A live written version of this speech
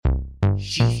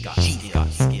She's got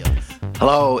skills.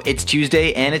 Hello, it's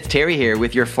Tuesday and it's Terry here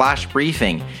with your flash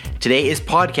briefing. Today is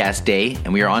podcast day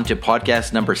and we are on to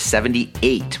podcast number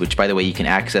 78, which by the way, you can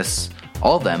access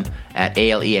all of them at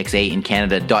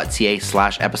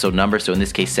alexaincanada.ca/episode number. So in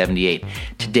this case, 78.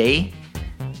 Today,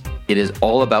 it is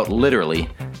all about literally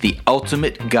the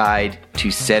ultimate guide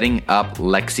to setting up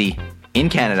Lexi in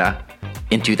Canada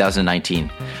in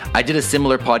 2019. I did a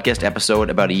similar podcast episode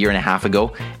about a year and a half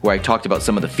ago where I talked about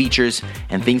some of the features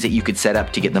and things that you could set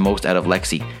up to get the most out of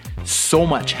Lexi. So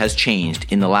much has changed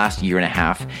in the last year and a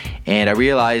half, and I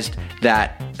realized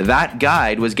that that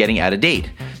guide was getting out of date.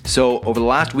 So over the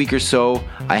last week or so,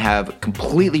 I have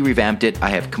completely revamped it, I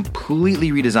have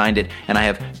completely redesigned it, and I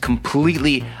have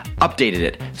completely updated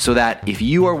it so that if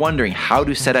you are wondering how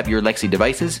to set up your Lexi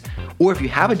devices, or if you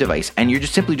have a device and you're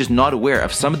just simply not aware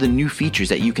of some of the new features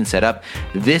that you can set up,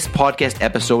 this podcast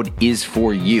episode is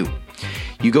for you.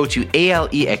 You go to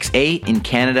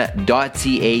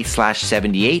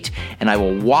alexaincanada.ca/78 and I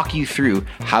will walk you through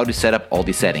how to set up all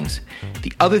these settings.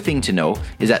 The other thing to know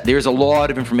is that there's a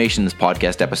lot of information in this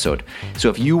podcast episode. So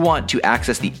if you want to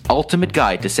access the ultimate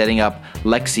guide to setting up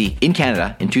Lexi in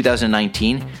Canada in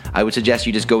 2019, I would suggest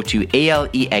you just go to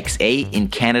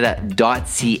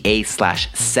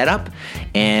alexaincanada.ca/setup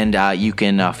and you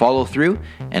can follow through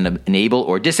and enable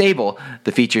or disable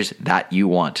the features that you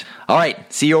want. All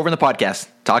right, see you over in the podcast.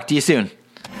 Talk to you soon.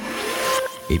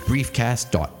 A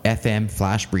briefcast.fm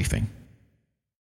flash briefing.